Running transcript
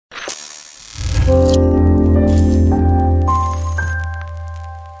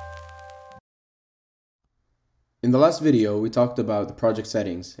In the last video, we talked about the project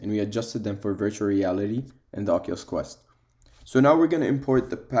settings and we adjusted them for virtual reality and the Oculus Quest. So now we're going to import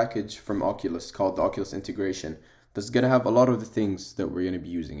the package from Oculus called the Oculus Integration that's going to have a lot of the things that we're going to be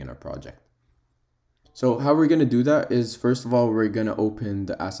using in our project. So how we're going to do that is, first of all, we're going to open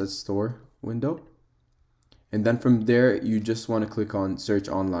the Asset Store window. And then from there, you just want to click on Search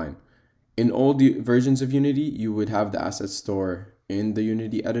Online. In old versions of Unity, you would have the Asset Store in the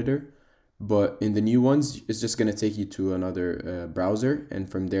Unity editor. But in the new ones, it's just going to take you to another browser, and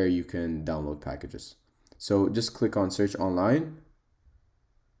from there you can download packages. So just click on Search Online,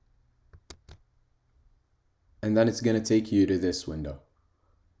 and then it's going to take you to this window.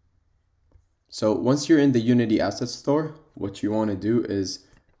 So once you're in the Unity Asset Store, what you want to do is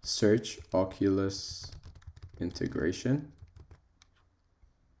search Oculus Integration.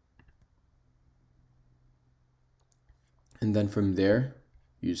 And then from there,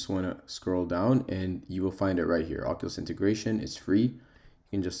 you just want to scroll down and you will find it right here. Oculus Integration is free. You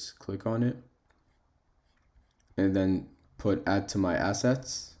can just click on it and then put Add to My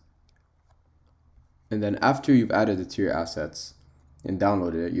Assets. And then after you've added it to your assets and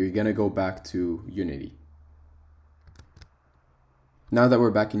downloaded it, you're going to go back to Unity. Now that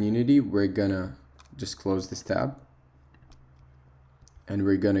we're back in Unity, we're going to just close this tab. And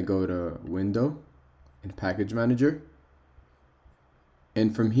we're going to go to Window and Package Manager.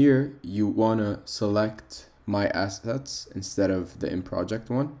 And from here, you want to select My Assets instead of the In Project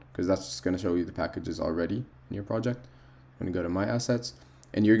one, because that's just going to show you the packages already in your project. I'm going to go to My Assets,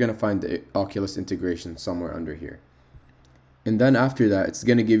 and you're going to find the Oculus Integration somewhere under here. And then after that, it's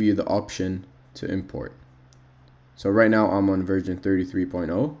going to give you the option to import. So right now, I'm on version 33.0.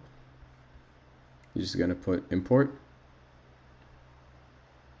 You're just going to put Import.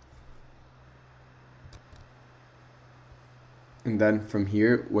 And then from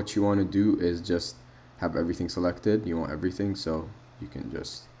here, what you want to do is just have everything selected. You want everything, so you can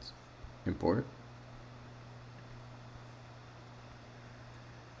just import.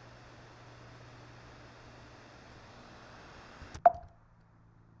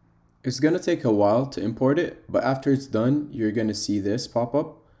 It's going to take a while to import it, but after it's done, you're going to see this pop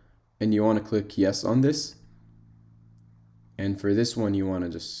up and you want to click yes on this. And for this one, you want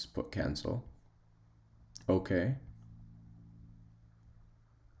to just put cancel. Okay.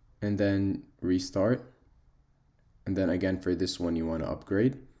 And then restart. And then again, for this one, you want to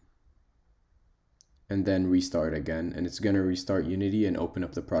upgrade. And then restart again. And it's going to restart Unity and open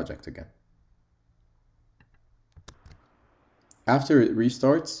up the project again. After it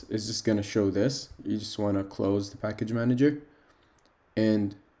restarts, it's just going to show this. You just want to close the package manager.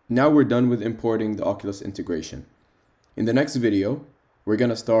 And now we're done with importing the Oculus Integration. In the next video, we're going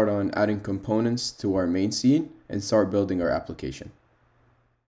to start on adding components to our main scene and start building our application.